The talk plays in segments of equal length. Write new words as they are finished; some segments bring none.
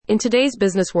In today's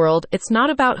business world, it's not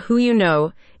about who you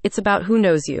know, it's about who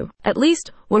knows you. At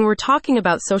least, when we're talking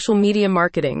about social media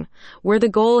marketing, where the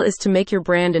goal is to make your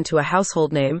brand into a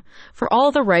household name, for all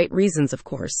the right reasons, of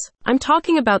course. I'm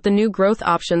talking about the new growth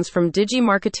options from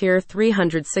DigiMarketer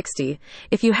 360.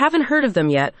 If you haven't heard of them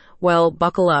yet, well,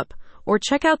 buckle up. Or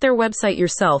check out their website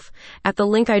yourself at the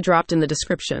link I dropped in the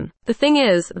description. The thing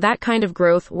is, that kind of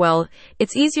growth, well,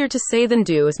 it's easier to say than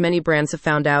do, as many brands have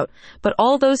found out, but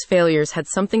all those failures had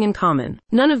something in common.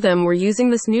 None of them were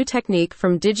using this new technique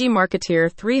from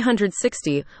DigiMarketer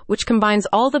 360, which combines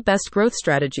all the best growth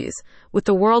strategies with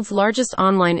the world's largest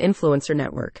online influencer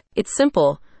network. It's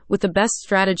simple. With the best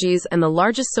strategies and the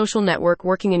largest social network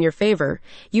working in your favor,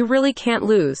 you really can't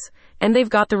lose. And they've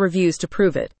got the reviews to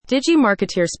prove it.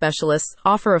 DigiMarketer specialists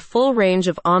offer a full range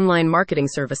of online marketing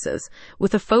services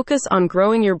with a focus on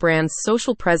growing your brand's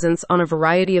social presence on a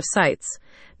variety of sites.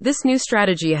 This new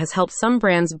strategy has helped some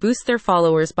brands boost their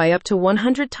followers by up to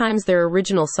 100 times their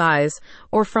original size,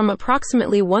 or from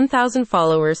approximately 1,000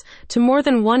 followers to more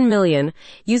than 1 million,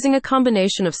 using a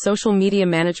combination of social media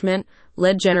management,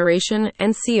 lead generation,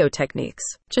 and SEO techniques.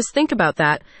 Just think about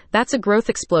that. That's a growth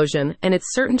explosion, and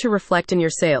it's certain to reflect in your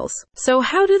sales. So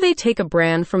how do they take a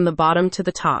brand from the bottom to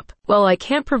the top? Well, I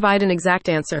can't provide an exact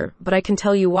answer, but I can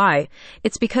tell you why.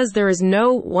 It's because there is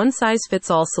no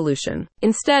one-size-fits-all solution.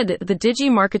 Instead, the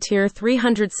DigiMarketer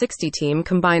 360 team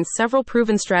combines several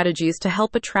proven strategies to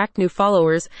help attract new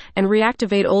followers and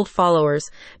reactivate old followers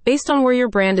based on where your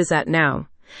brand is at now.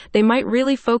 They might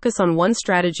really focus on one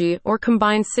strategy or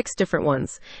combine 6 different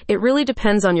ones. It really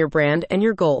depends on your brand and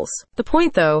your goals. The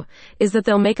point, though, is that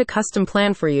they'll make a custom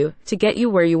plan for you to get you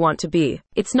where you want to be.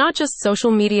 It's not just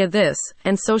social media this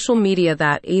and social media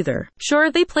that either.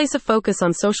 Sure, they place a focus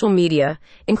on social media,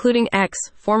 including X,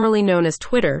 formerly known as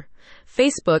Twitter,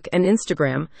 Facebook, and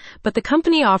Instagram, but the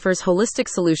company offers holistic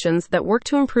solutions that work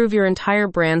to improve your entire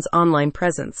brand's online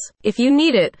presence. If you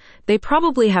need it, they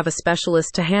probably have a specialist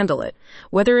to handle it,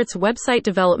 whether it's website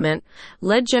development,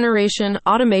 lead generation,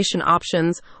 automation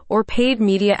options, or paid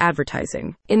media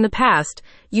advertising. In the past,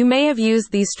 you may have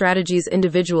used these strategies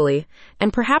individually,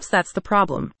 and perhaps that's the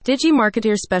problem.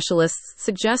 DigiMarketer specialists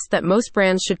suggest that most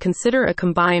brands should consider a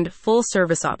combined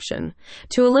full-service option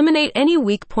to eliminate any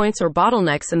weak points or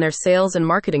bottlenecks in their sales and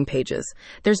marketing pages.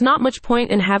 There's not much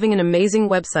point in having an amazing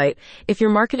website if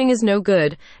your marketing is no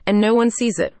good and no one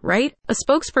sees it, right? A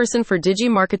spokesperson for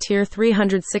DigiMarketer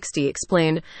 360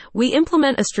 explained, "We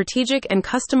implement a strategic and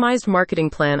customized marketing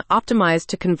plan optimized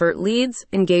to convert leads,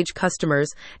 engage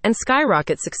customers, and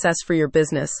skyrocket success for your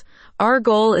business. Our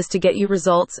goal is to get you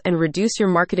results and reduce your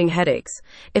marketing headaches."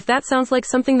 If that sounds like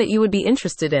something that you would be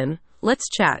interested in, let's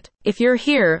chat. If you're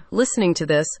here, listening to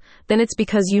this, then it's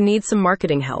because you need some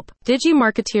marketing help.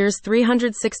 DigiMarketer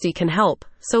 360 can help,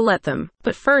 so let them.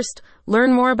 But first,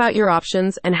 learn more about your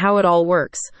options and how it all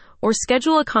works, or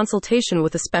schedule a consultation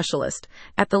with a specialist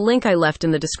at the link I left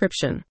in the description.